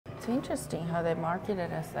It's interesting how they market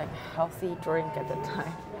it as like healthy drink at the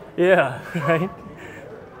time. Yeah, right?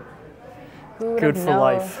 Good for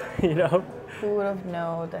life, you know? Who would have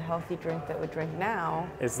known the healthy drink that we drink now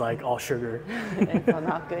It's like all sugar. is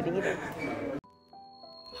not good either.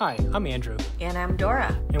 Hi, I'm Andrew. And I'm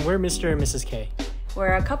Dora. And we're Mr. and Mrs. K.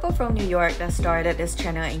 We're a couple from New York that started this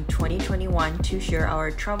channel in 2021 to share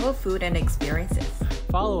our travel, food, and experiences.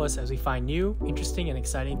 Follow us as we find new, interesting, and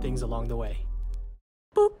exciting things along the way.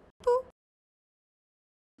 Boop, boop.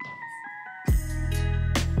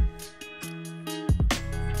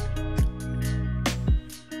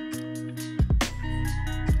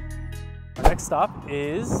 Our next stop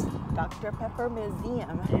is Dr. Pepper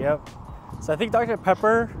Museum. Yep. So I think Dr.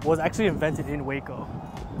 Pepper was actually invented in Waco.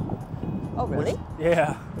 Oh, really?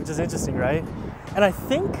 Yeah, which is interesting, right? And I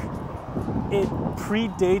think it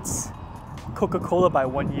predates Coca-Cola by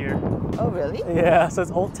 1 year. Oh, really? Yeah, so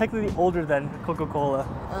it's technically older than Coca-Cola.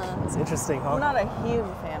 It's interesting, huh? I'm not a huge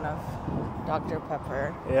fan of Dr.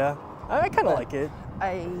 Pepper. Yeah, I kind of like it.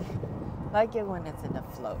 I like it when it's in a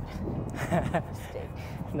float.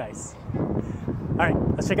 Nice. All right,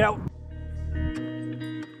 let's check it out.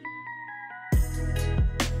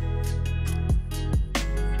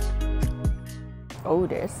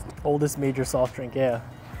 Oldest major soft drink, yeah.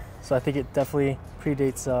 So I think it definitely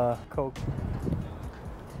predates Coke.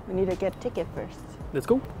 We need to get a ticket first. Let's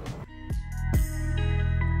go.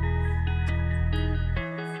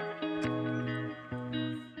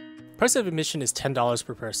 Price of admission is $10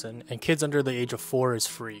 per person, and kids under the age of 4 is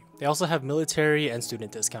free. They also have military and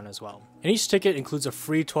student discount as well. And each ticket includes a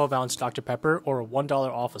free 12-ounce Dr. Pepper or a $1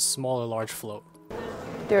 off a small or large float.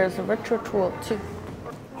 There's a virtual tour too.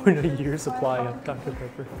 Or a year's supply of Dr.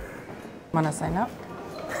 Pepper. Wanna sign up?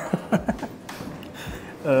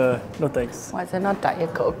 No thanks. Why is it not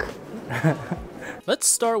Diet Coke? Let's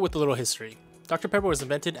start with a little history. Dr. Pepper was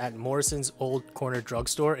invented at Morrison's Old Corner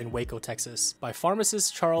Drugstore in Waco, Texas, by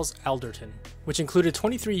pharmacist Charles Alderton, which included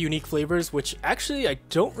 23 unique flavors, which actually I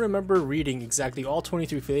don't remember reading exactly all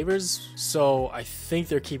 23 flavors, so I think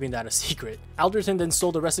they're keeping that a secret. Alderton then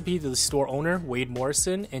sold the recipe to the store owner, Wade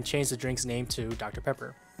Morrison, and changed the drink's name to Dr.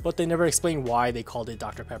 Pepper. But they never explained why they called it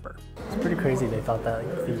Dr. Pepper. It's pretty crazy they thought that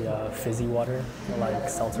like, the fizzy water, or like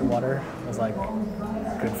seltzer water, was like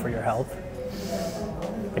good for your health.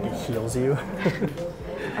 Like it heals you.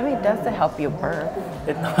 I mean, it does to help you burp.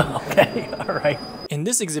 Okay, all right. In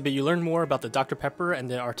this exhibit, you learn more about the Dr. Pepper and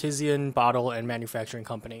the Artesian bottle and manufacturing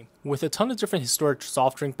company, with a ton of different historic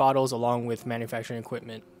soft drink bottles along with manufacturing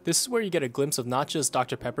equipment. This is where you get a glimpse of not just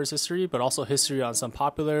Dr. Pepper's history, but also history on some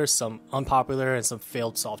popular, some unpopular, and some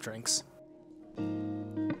failed soft drinks.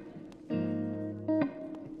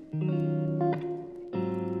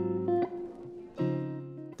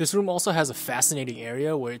 This room also has a fascinating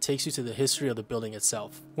area where it takes you to the history of the building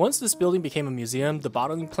itself. Once this building became a museum, the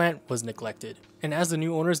bottling plant was neglected. And as the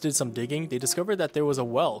new owners did some digging, they discovered that there was a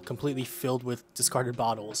well completely filled with discarded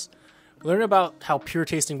bottles. Learn about how pure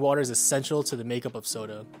tasting water is essential to the makeup of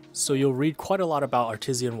soda. So you'll read quite a lot about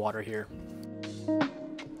artesian water here.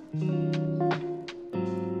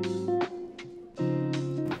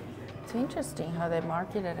 It's interesting how they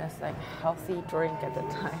market it as like healthy drink at the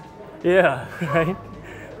time. Yeah, right?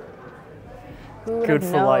 Good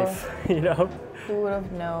for life, you know? Who would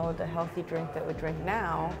have known the healthy drink that we drink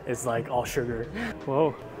now It's like all sugar.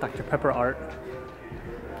 Whoa, Dr. Pepper art.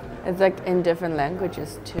 It's like in different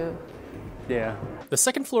languages too. Yeah. The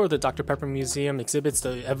second floor of the Dr. Pepper Museum exhibits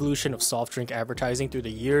the evolution of soft drink advertising through the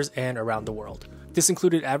years and around the world. This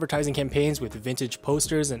included advertising campaigns with vintage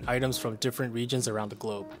posters and items from different regions around the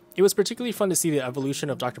globe. It was particularly fun to see the evolution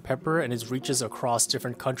of Dr. Pepper and its reaches across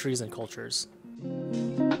different countries and cultures.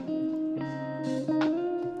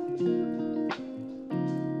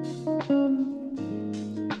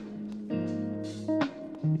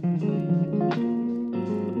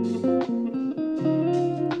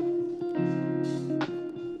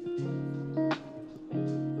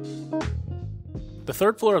 The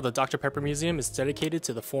third floor of the Dr. Pepper Museum is dedicated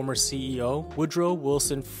to the former CEO, Woodrow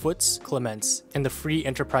Wilson Foots Clements, and the Free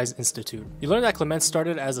Enterprise Institute. You learn that Clements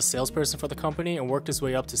started as a salesperson for the company and worked his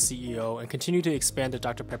way up to CEO and continued to expand the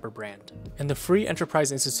Dr. Pepper brand. And the Free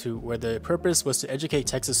Enterprise Institute, where the purpose was to educate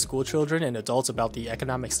Texas school children and adults about the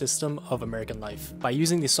economic system of American life, by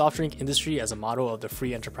using the soft drink industry as a model of the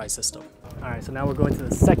free enterprise system. Alright, so now we're going to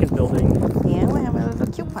the second building. Yeah, we have a little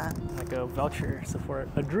coupon. Like a voucher, so for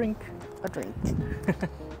a drink. A drink.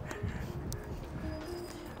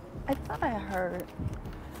 I thought I heard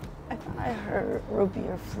root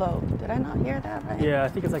beer float. Did I not hear that right? Yeah, I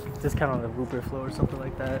think it's like a discount on the root beer float or something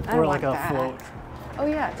like that. I Or want like a that. float. Oh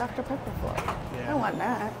yeah, Dr. Pepper float. Yeah. I want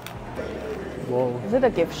that. Whoa. Is it a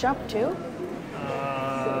gift shop too?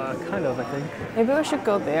 Kind of, I think. Maybe we should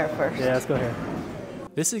go there first. Yeah, let's go here.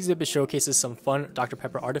 This exhibit showcases some fun Dr.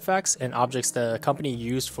 Pepper artifacts and objects the company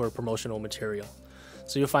used for promotional material.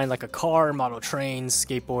 So you'll find like a car, model trains,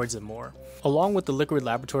 skateboards, and more, along with the liquid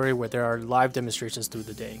laboratory where there are live demonstrations through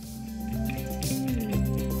the day.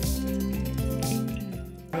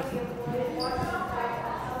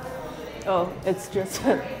 Oh, it's just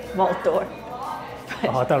a vault door.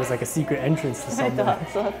 Oh, I thought it was like a secret entrance to I somewhere.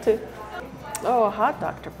 thought so too. Oh, hot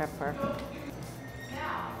Dr. Pepper.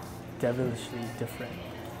 Devilishly different.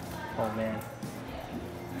 Oh man.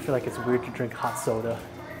 I feel like it's weird to drink hot soda.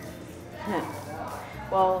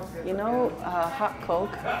 Well, you know, hot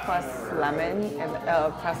Coke plus lemon and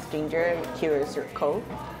plus ginger cures your Coke.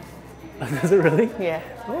 Does it really? Yeah.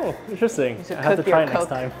 Oh, interesting. You should I have to cook try your it next Coke.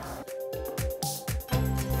 time.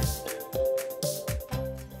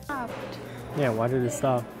 Stopped Yeah, why did it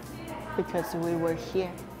stop? because we were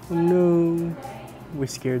here. Oh, no. We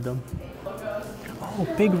scared them. Oh,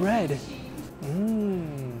 Big Red.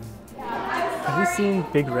 Have you seen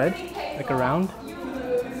Big Red? Like around?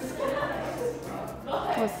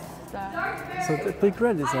 What's that? So the Big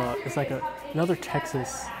Red is it's like another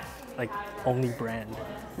Texas like only brand.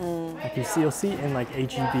 Like you'll see it in like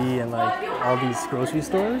H-E-B and like all these grocery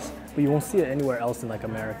stores, but you won't see it anywhere else in like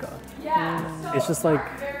America. It's just like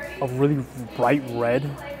a really bright red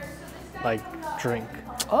like drink.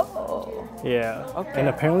 Oh, Yeah. Okay. And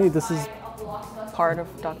apparently this is part of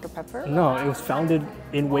Dr. Pepper? no, it was founded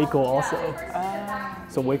in Waco also.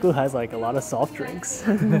 So Waco has like a lot of soft drinks.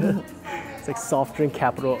 It's like soft drink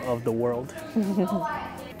capital of the world.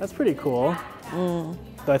 That's pretty cool.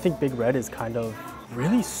 Though I think Big Red is kind of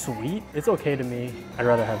really sweet. It's okay to me. I'd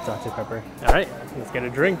rather have Dr. Pepper. All right, let's get a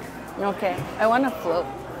drink. Okay, I want to float.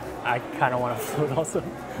 I kind of want to float also.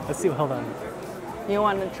 Let's see, hold on. You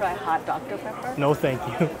want to try hot Dr. Pepper? No, thank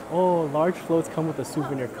you. Oh, large floats come with a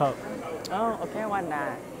souvenir cup. Oh, okay, I want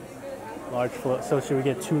that. Large float. So should we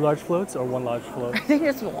get 2 large floats or 1 large float? I think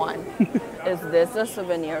it's one. Is this a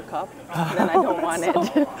souvenir cup? Then I don't want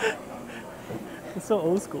it. It's so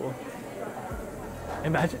old school.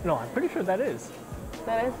 Imagine, no, I'm pretty sure that is.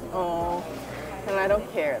 That is? Oh, then I don't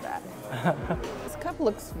care that. This cup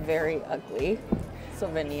looks very ugly.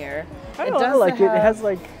 Souvenir. I don't know, like it has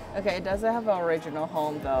like, Okay, it doesn't have an original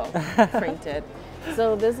home though, printed.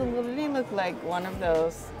 So this literally look like one of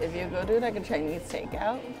those, if you go to like a Chinese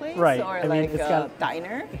takeout place Right, or I mean, like it's a got-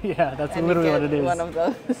 diner. yeah, that's and literally you what get it is. one of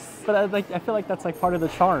those. But I feel like that's like part of the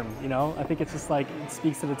charm, you know? I think it's just like, it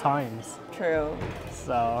speaks to the times. True.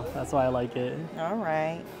 So that's why I like it. All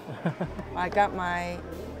right. I got my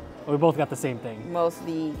We both got the same thing.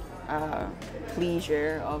 mostly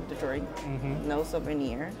pleasure of the drink, no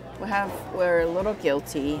souvenir. We're a little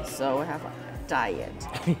guilty, so we have diet.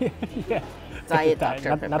 Yeah. Diet Dr.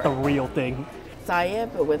 Pepper. Not the real thing. Diet,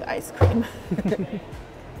 but with ice cream.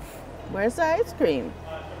 Where's the ice cream?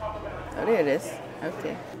 Oh, there it is.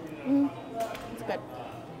 Okay. It's good.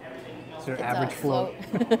 It's your It's average a float.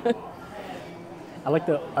 I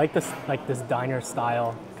like this diner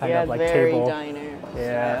style kind Yeah, of like very table. diner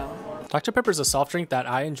Yeah. style. Dr. Pepper is a soft drink that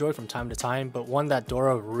I enjoy from time to time, but one that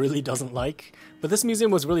Dora really doesn't like. But this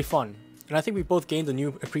museum was really fun, and I think we both gained a new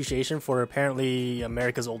appreciation for apparently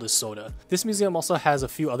America's oldest soda. This museum also has a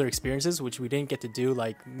few other experiences which we didn't get to do,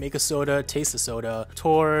 like make a soda, taste a soda,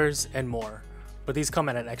 tours, and more. But these come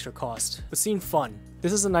at an extra cost, but seem fun.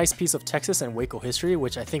 This is a nice piece of Texas and Waco history,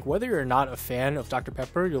 which I think whether you're not a fan of Dr.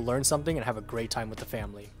 Pepper, you'll learn something and have a great time with the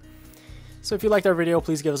family. So if you liked our video,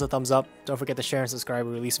 please give us a thumbs up. Don't forget to share and subscribe.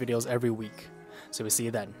 We release videos every week. So we'll see you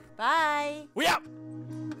then. Bye. We out!